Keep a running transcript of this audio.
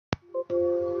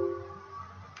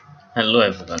Hello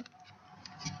everyone.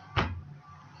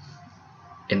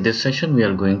 In this session we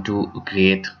are going to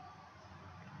create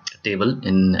a table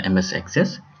in MS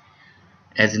Access.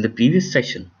 As in the previous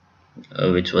session,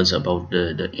 which was about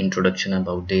the introduction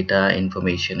about data,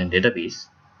 information and database.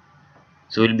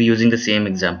 So we'll be using the same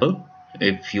example.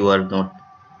 If you are not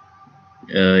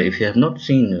if you have not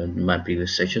seen my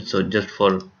previous session, so just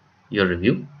for your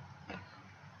review,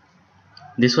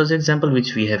 this was the example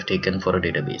which we have taken for a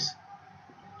database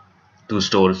to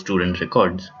store student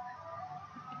records.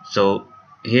 So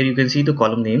here you can see the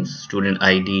column names: student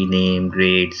ID, name,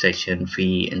 grade, session,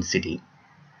 fee and city.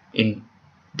 In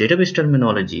database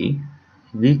terminology,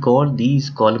 we call these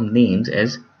column names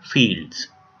as fields.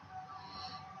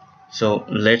 So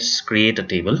let's create a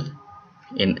table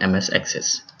in MS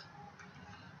Access.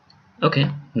 Okay,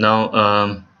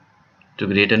 now to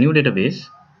create a new database,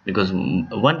 because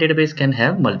one database can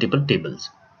have multiple tables.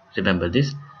 Remember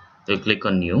this. So click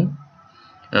on new.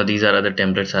 Now these are other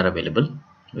templates are available.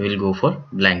 We will go for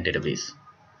blank database.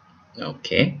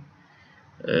 Okay,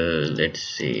 let's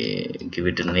say give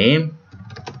it a name,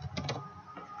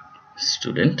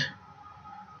 student.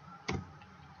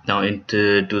 Now in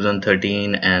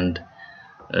 2013 and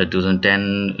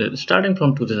 2010, starting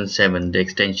from 2007, the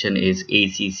extension is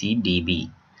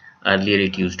ACCDB. Earlier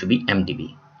it used to be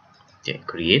MDB. Okay,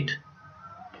 create.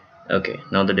 Okay,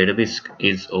 now the database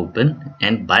is open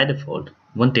and by default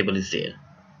one table is there.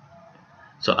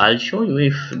 So I'll show you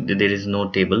if there is no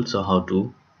table, so how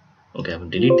to. Okay, I will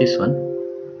delete this one.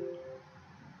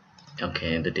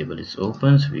 Okay, the table is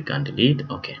open, so we can't delete.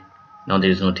 Okay, now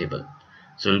there is no table,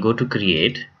 so we'll go to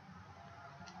create,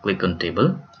 click on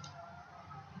table.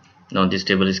 Now this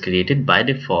table is created. By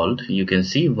default you can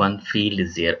see one field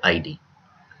is there, ID,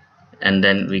 and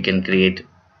then we can create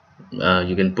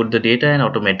you can put the data and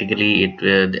automatically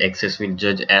the access will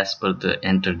judge as per the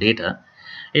enter data.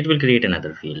 It will create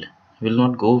another field. Will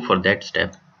not go for that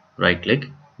step. Right click,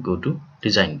 go to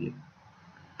design view,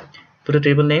 put a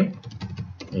table name,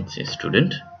 it's a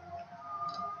student.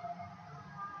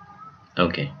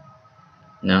 Okay,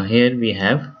 now here we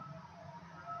have,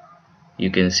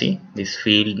 you can see this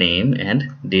field name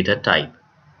and data type.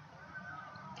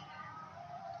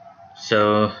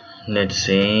 So let's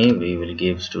say we will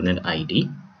give student ID.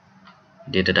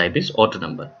 Data type is auto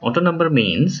number. Auto number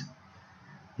means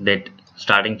that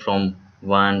starting from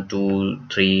 1, 2,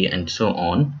 3 and so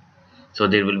on, so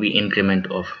there will be increment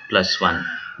of +1.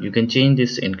 You can change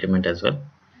this increment as well,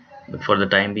 but for the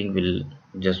time being we'll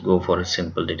just go for a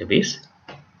simple database.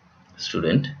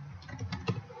 Student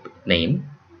name,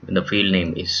 the field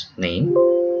name is name.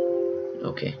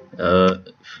 Okay,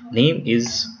 name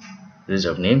is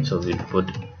reserved name, so we'll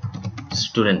put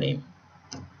student name.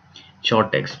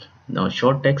 Short text. Now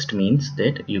short text means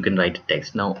that you can write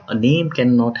text. Now a name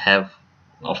cannot have,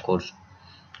 of course,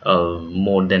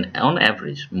 more than, on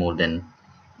average, more than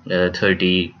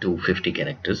 30 to 50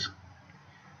 characters.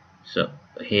 So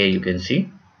here you can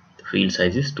see the field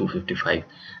size is 255.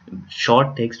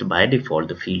 Short text by default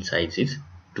the field size is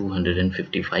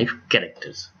 255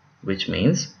 characters, which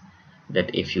means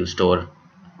that if you store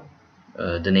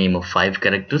the name of 5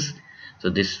 characters,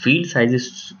 so this field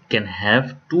sizes can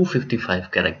have 255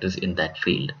 characters in that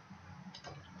field.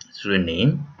 Student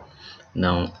name.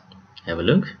 Now have a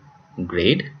look.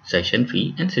 Grade, session,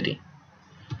 fee and city.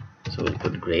 So we'll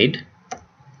put grade,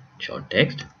 short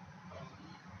text,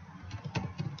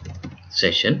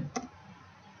 session.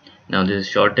 Now this is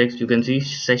short text. You can see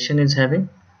session is having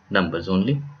numbers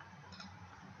only,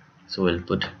 so we'll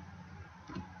put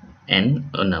n,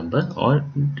 a number, or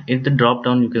if the drop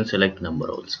down you can select number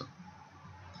also.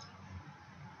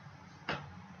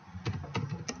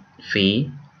 Fee,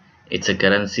 it's a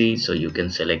currency, so you can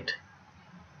select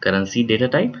currency data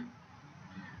type.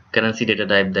 Currency data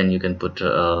type, then you can put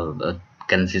a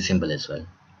currency symbol as well,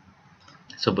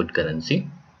 so put currency.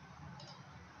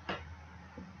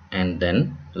 And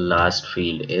then last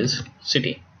field is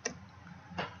city.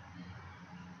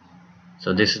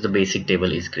 So this is the basic table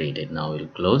is created. Now we'll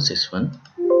close this one.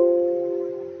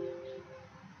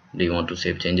 Do you want to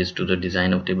save changes to the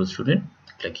design of table, student?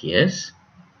 Click yes.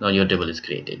 Now your table is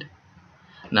created.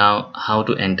 Now how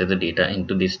to enter the data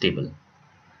into this table.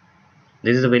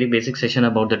 This is a very basic session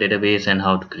about the database and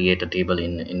how to create a table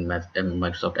in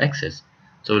Microsoft Access.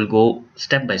 So we'll go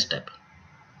step by step.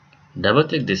 Double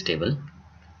click this table.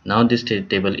 Now this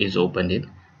table is opened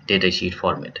in datasheet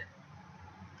format.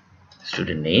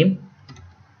 Student name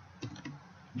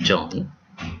John,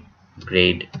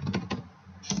 grade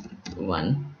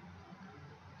 1,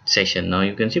 session. Now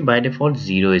you can see by default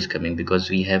 0 is coming because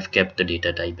we have kept the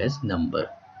data type as number.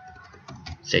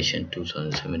 Session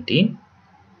 2017,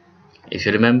 If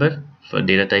you remember, for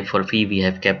data type for fee we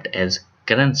have kept as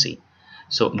currency.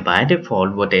 So by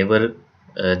default, whatever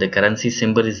the currency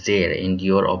symbol is there in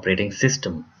your operating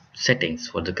system settings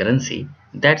for the currency,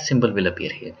 that symbol will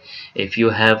appear here. If you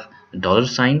have dollar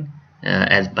sign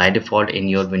as by default in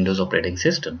your Windows operating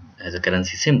system as a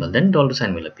currency symbol, then dollar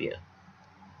sign will appear.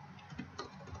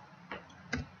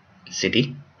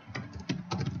 City,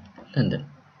 London.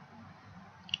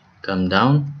 Come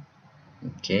down.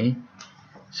 Okay,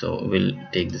 so we'll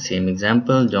take the same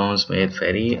example. John Smith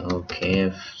Ferry.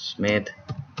 Okay, Smith,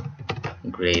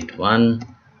 grade 1,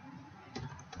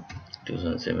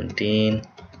 2017,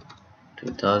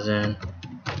 2000,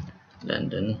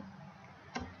 London.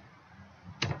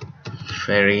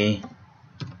 Ferry,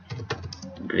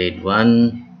 grade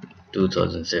 1,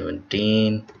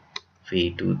 2017,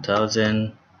 fee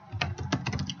 2000,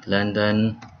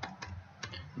 London.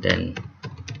 Then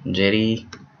Jerry,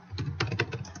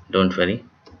 don't worry,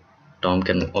 Tom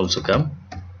can also come.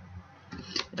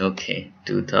 Okay,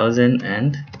 2000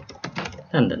 and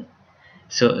London.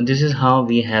 So this is how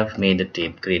we have made a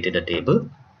table, created a table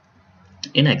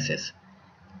in Access.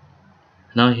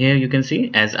 Now here you can see,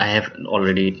 as I have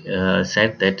already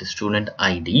said, that student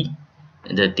ID,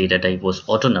 the data type was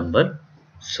auto number,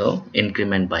 so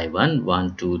increment by 1,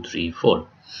 1, 2, 3, 4.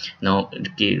 Now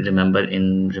remember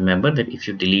that if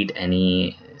you delete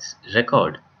any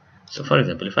record, so for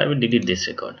example, if I will delete this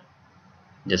record,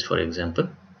 just for example,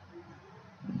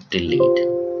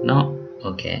 delete. Now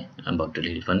okay, I'm about to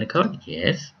delete one record.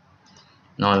 Yes,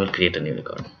 now I will create a new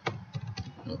record.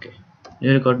 Okay,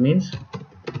 new record means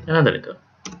another record.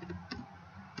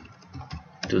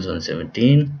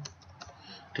 2017,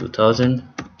 2000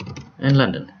 and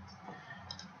London.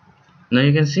 Now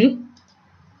you can see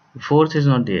fourth is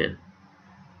not there,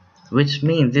 which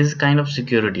means this is kind of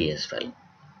security as well.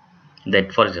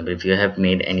 That for example, if you have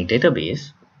made any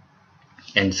database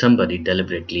and somebody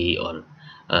deliberately or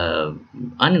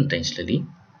unintentionally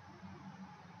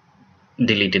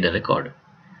deleted a record,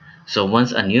 so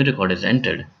once a new record is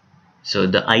entered, so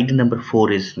the ID number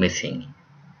 4 is missing,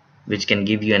 which can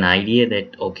give you an idea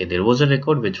that okay, there was a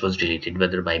record which was deleted,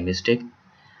 whether by mistake,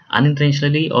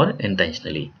 unintentionally or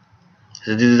intentionally.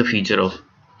 So this is the feature of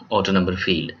auto number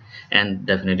field, and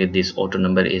definitely this auto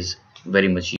number is very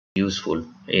much useful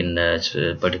in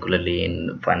particularly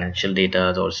in financial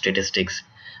data or statistics,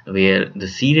 where the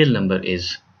serial number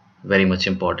is very much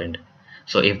important.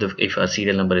 So if a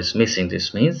serial number is missing,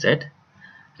 this means that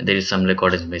there is some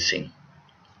record is missing,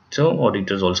 so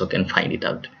auditors also can find it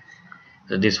out.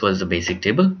 So this was the basic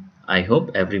table. I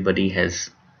hope everybody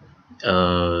has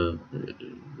got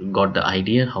the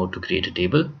idea how to create a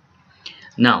table.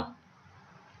 Now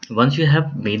once you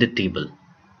have made a table,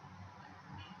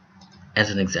 as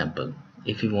an example,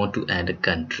 if you want to add a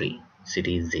country,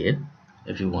 city is there.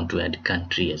 If you want to add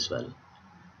country as well,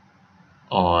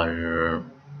 or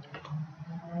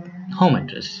home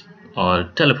address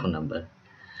or telephone number,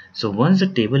 so once the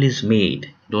table is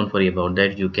made, don't worry about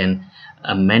that. You can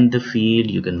amend the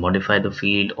field, you can modify the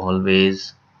field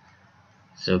always.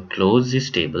 So close this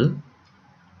table.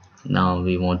 Now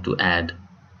we want to add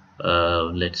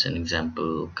let's say an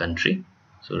example, country.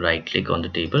 So right click on the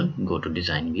table, go to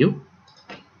design view.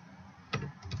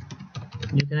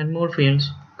 You can add more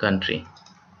fields. Country,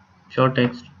 short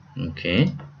text,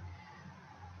 okay,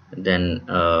 then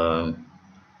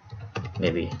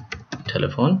maybe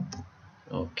telephone.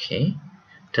 Okay,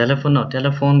 telephone. Now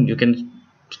telephone you can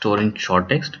store in short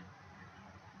text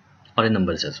or in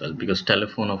numbers as well, because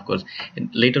telephone, of course,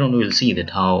 later on we will see that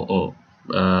how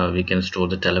we can store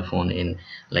the telephone in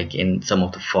like in some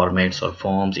of the formats or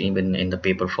forms, even in the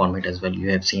paper format as well. You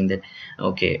have seen that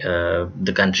okay,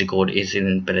 the country code is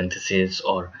in parentheses,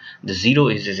 or the 0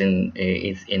 is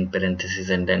in parentheses,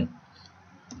 and then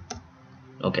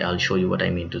okay, I'll show you what I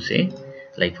mean to say.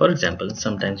 Like for example,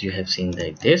 sometimes you have seen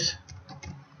like this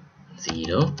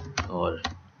 0 or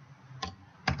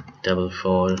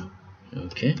 44,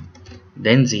 okay,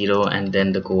 then 0 and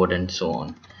then the code and so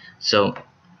on. So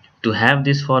to have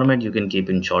this format you can keep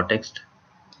in short text.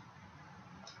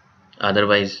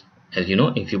 Otherwise, as you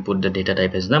know, if you put the data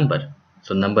type as number,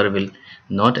 so number will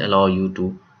not allow you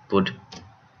to put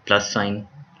plus sign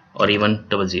or even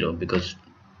 00, because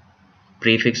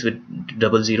prefix with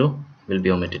 00 will be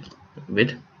omitted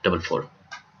with 44.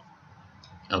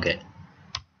 Okay,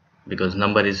 because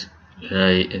number is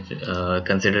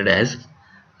considered as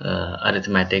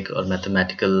arithmetic or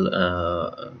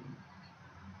mathematical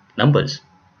numbers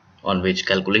on which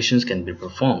calculations can be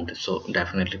performed. So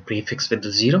definitely prefix with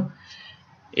the 0,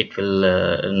 it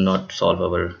will not solve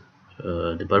our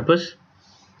the purpose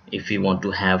if we want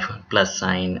to have plus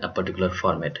sign a particular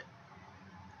format.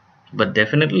 but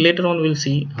definitely later on we'll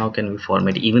see how can we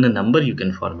format. Even a number you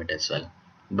can format as well,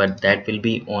 but that will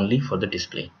be only for the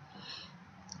display.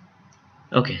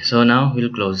 Okay, so now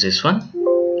we'll close this one,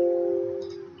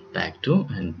 back to,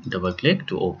 and double click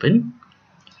to open.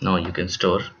 Now you can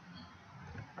store,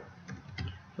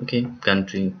 okay,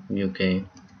 country UK,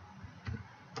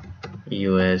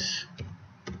 US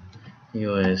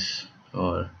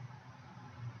or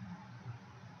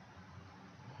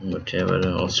whatever,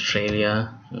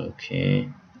 Australia. Okay,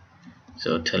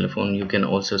 so telephone you can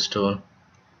also store,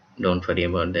 don't worry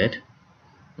about that.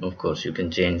 Of course you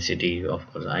can change city. Of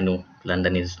course I know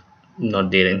London is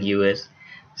not there in US,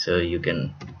 so you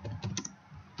can,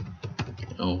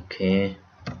 okay,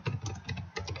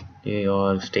 New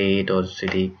York state or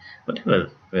city, whatever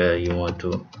where you want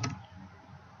to.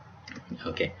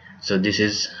 Okay, so this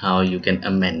is how you can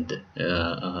amend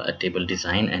a table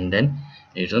design, and then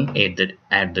you can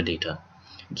add the data.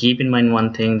 Keep in mind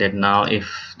one thing, that now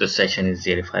if the session is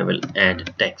there, if I will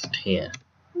add text here,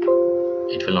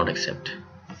 it will not accept.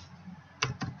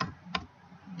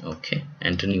 Okay,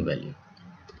 enter new value.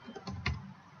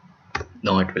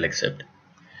 Now it will accept.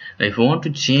 Now if you want to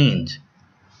change,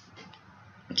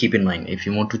 keep in mind, if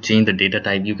you want to change the data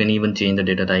type, you can even change the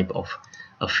data type of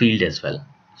a field as well.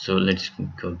 So let's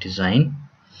go design,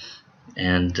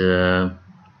 and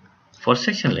for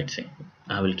section, let's say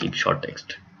I will keep short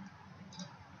text.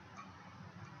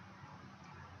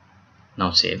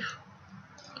 Now save.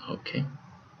 Okay,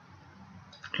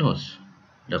 close,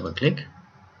 double click.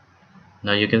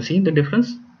 Now you can see the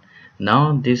difference.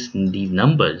 Now these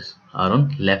numbers are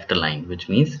on left aligned, which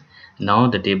means now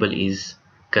the table is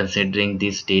considering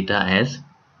this data as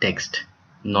text,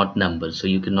 not numbers. So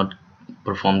you cannot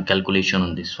perform calculation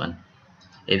on this one.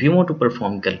 If you want to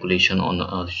perform calculation on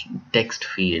a text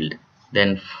field,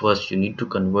 then first you need to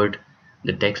convert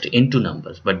the text into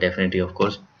numbers. But definitely, of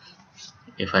course,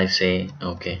 if I say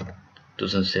okay,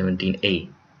 2017A,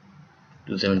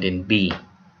 2017B,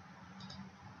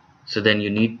 so then you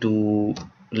need to,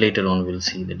 later on we'll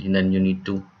see that then you need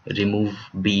to remove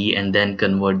B and then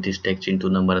convert this text into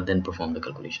number and then perform the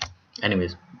calculation.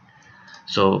 Anyways,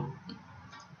 so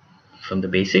from the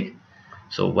basic,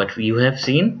 so what you have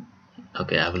seen,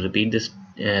 okay, I will repeat this,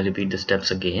 repeat the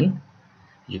steps again.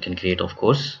 You can create, of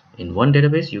course, in one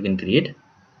database you can create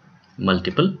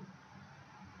multiple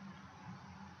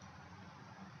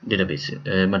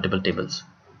databases, multiple tables.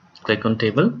 Click on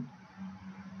table.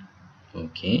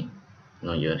 Okay,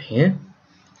 now you are here.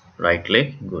 Right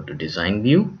click, go to design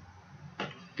view,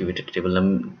 give it a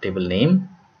table name.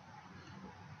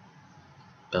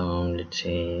 Let's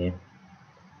say,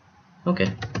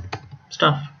 okay,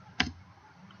 staff.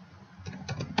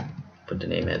 Put the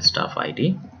name as staff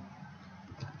ID,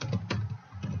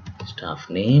 staff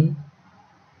name,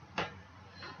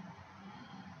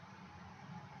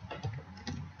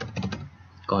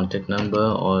 contact number,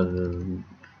 or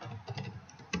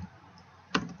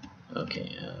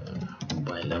okay,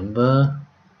 mobile number,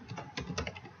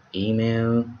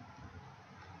 email.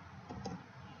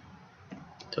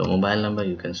 So mobile number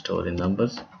you can store in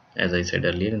numbers, as I said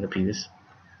earlier in the previous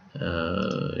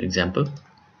example.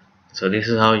 So this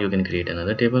is how you can create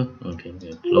another table. Okay,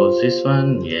 we'll close this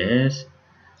one. Yes,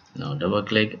 now double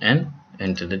click and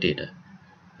enter the data.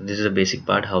 This is a basic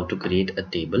part, how to create a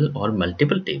table or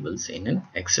multiple tables in an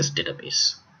Access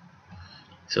database.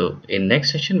 So in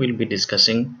next session we'll be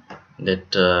discussing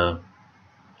that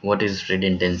what is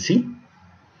redundancy,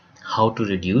 how to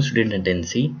reduce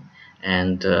redundancy,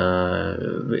 and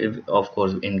of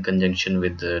course in conjunction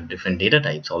with the different data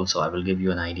types. Also I will give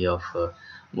you an idea of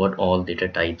what all data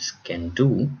types can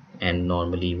do, and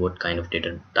normally what kind of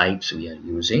data types we are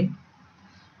using,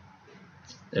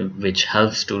 which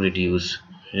helps to reduce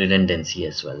redundancy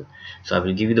as well. So I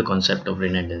will give you the concept of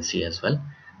redundancy as well,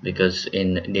 because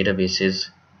in databases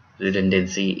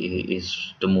redundancy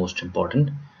is the most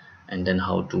important, and then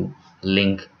how to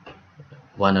link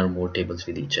one or more tables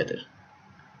with each other.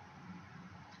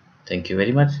 Thank you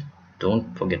very much.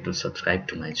 Don't forget to subscribe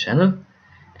to my channel,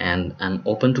 and I'm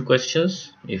open to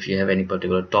questions. If you have any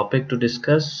particular topic to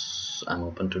discuss, I'm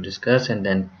open to discuss, and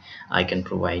then I can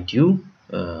provide you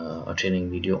a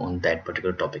training video on that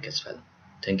particular topic as well.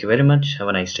 Thank you very much. Have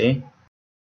a nice day.